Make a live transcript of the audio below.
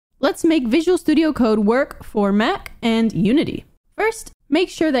Let's make Visual Studio Code work for Mac and Unity. First, make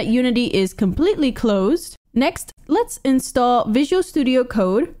sure that Unity is completely closed. Next, let's install Visual Studio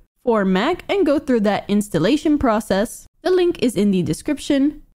Code for Mac and go through that installation process. The link is in the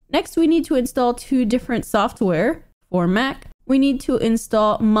description. Next, we need to install 2 different software. For Mac, we need to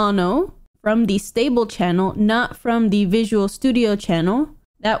install Mono from the stable channel, not from the Visual Studio channel.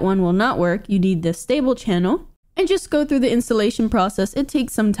 That one will not work. You need the stable channel. And just go through the installation process. It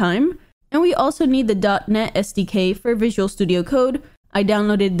takes some time. And we also need the .NET SDK for Visual Studio Code. I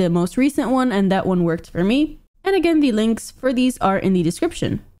downloaded the most recent one and that one worked for me. And again, the links for these are in the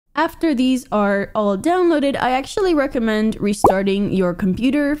description. After these are all downloaded, I actually recommend restarting your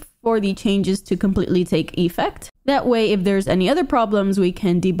computer for the changes to completely take effect. That way, if there's any other problems, we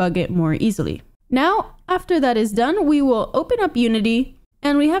can debug it more easily. Now, after that is done, we will open up Unity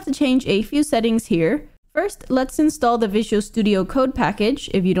and we have to change a few settings here. First, let's install the Visual Studio Code package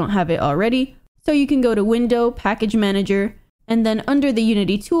if you don't have it already. So you can go to Window, Package Manager, and then under the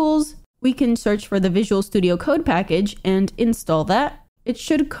Unity tools, we can search for the Visual Studio Code package and install that. It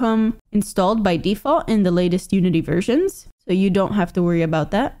should come installed by default in the latest Unity versions, so you don't have to worry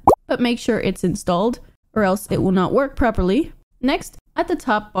about that. But make sure it's installed or else it will not work properly. Next, at the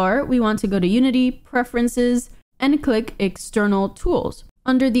top bar, we want to go to Unity, Preferences, and click External Tools.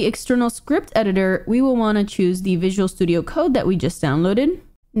 Under the External Script Editor, we will want to choose the Visual Studio Code that we just downloaded.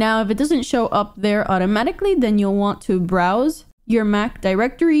 Now, if it doesn't show up there automatically, then you'll want to browse your Mac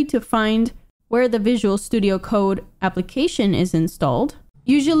directory to find where the Visual Studio Code application is installed.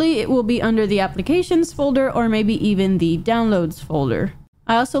 Usually it will be under the Applications folder or maybe even the Downloads folder.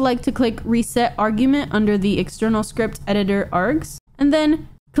 I also like to click Reset Argument under the External Script Editor args, and then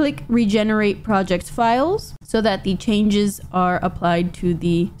click Regenerate Project Files so that the changes are applied to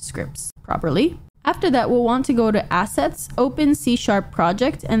the scripts properly. After that, we'll want to go to Assets, Open C#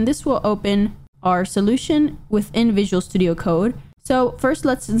 Project, and this will open our solution within Visual Studio Code. So first,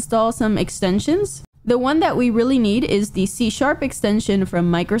 let's install some extensions. The one that we really need is the C# extension from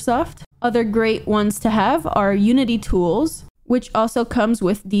Microsoft. Other great ones to have are Unity tools, which also comes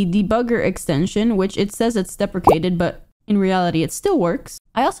with the Debugger extension, which it says it's deprecated, but in reality, it still works.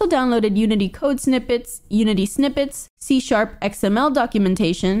 I also downloaded Unity Code Snippets, Unity Snippets, C# XML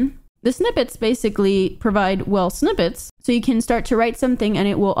Documentation. The snippets basically provide, snippets, so you can start to write something and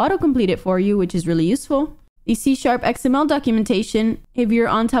it will autocomplete it for you, which is really useful. The C# XML documentation, if you're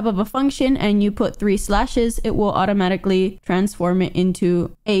on top of a function and you put 3 slashes, it will automatically transform it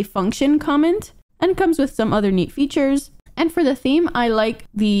into a function comment and comes with some other neat features. And for the theme, I like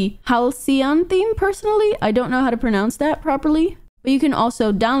the Halcyon theme personally. I don't know how to pronounce that properly, but you can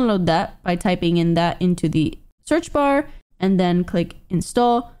also download that by typing in that into the search bar and then click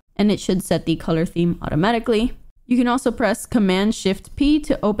install, and it should set the color theme automatically. You can also press Command-Shift-P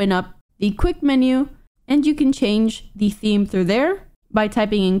to open up the quick menu, and you can change the theme through there by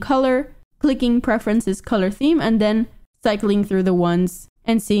typing in color, clicking Preferences Color Theme, and then cycling through the ones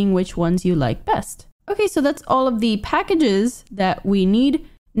and seeing which ones you like best. Okay, so that's all of the packages that we need.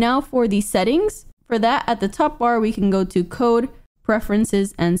 Now for the settings. For that, at the top bar, we can go to Code,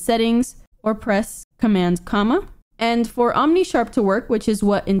 Preferences, and Settings, or press Command, comma. And for OmniSharp to work, which is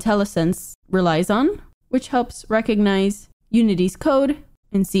what Intellisense relies on, which helps recognize Unity's code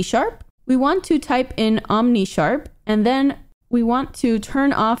in C#, we want to type in OmniSharp, and then we want to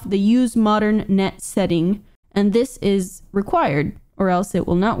turn off the Use Modern Net setting, and this is required, or else it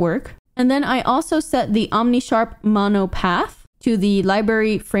will not work. And then I also set the OmniSharp Mono path to the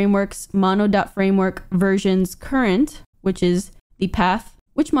library frameworks mono.framework versions current, which is the path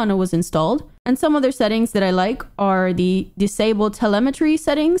which Mono was installed. And some other settings that I like are the disable telemetry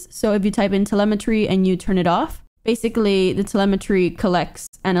settings. So if you type in telemetry and you turn it off, basically the telemetry collects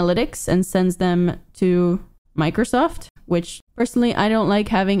analytics and sends them to Microsoft, which personally I don't like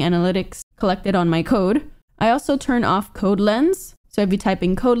having analytics collected on my code. I also turn off code lens. So if you type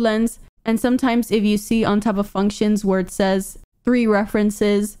in code lens, and sometimes if you see on top of functions where it says 3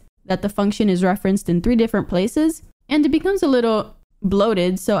 references, that the function is referenced in 3 different places, and it becomes a little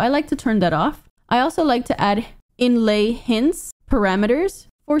bloated, so I like to turn that off. I also like to add inlay hints parameters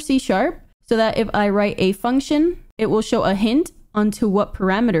for C# so that if I write a function, it will show a hint onto what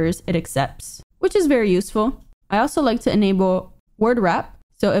parameters it accepts, which is very useful. I also like to enable word wrap,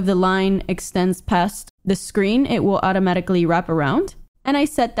 so if the line extends past the screen, it will automatically wrap around. And I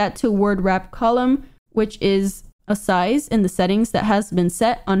set that to word wrap column, which is a size in the settings that has been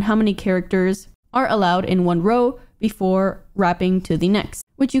set on how many characters are allowed in one row before wrapping to the next,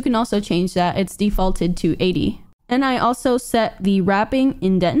 which you can also change that. It's defaulted to 80. And I also set the wrapping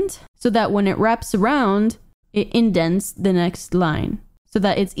indent so that when it wraps around, it indents the next line. so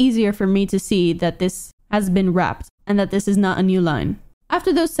that it's easier for me to see that this has been wrapped and that this is not a new line.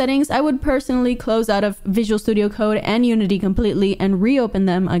 After those settings, I would personally close out of Visual Studio Code and Unity completely and reopen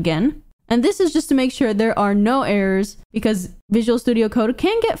them again. And this is just to make sure there are no errors, because Visual Studio Code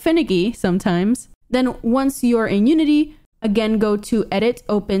can get finicky sometimes. Then once you're in Unity, again, go to Edit,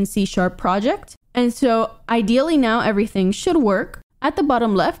 Open C# Project. And so ideally now everything should work. At the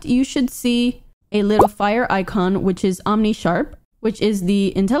bottom left, you should see a little fire icon, which is OmniSharp, which is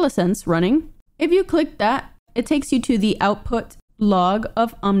the IntelliSense running. If you click that, it takes you to the output log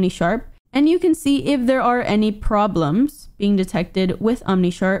of OmniSharp, and you can see if there are any problems being detected with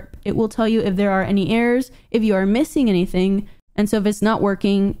OmniSharp. It will tell you if there are any errors, if you are missing anything. And so if it's not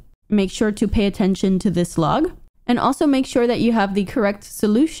working, make sure to pay attention to this log. And also make sure that you have the correct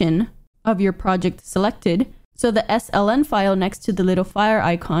solution of your project selected. So the SLN file next to the little fire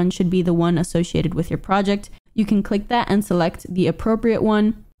icon should be the one associated with your project. You can click that and select the appropriate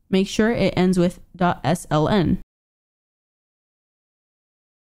one. Make sure it ends with .sln.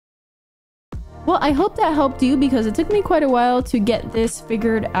 Well, I hope that helped you, because it took me quite a while to get this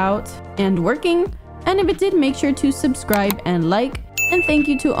figured out and working. And if it did, make sure to subscribe and like. And thank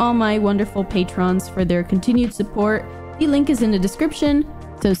you to all my wonderful patrons for their continued support. The link is in the description.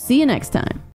 So see you next time.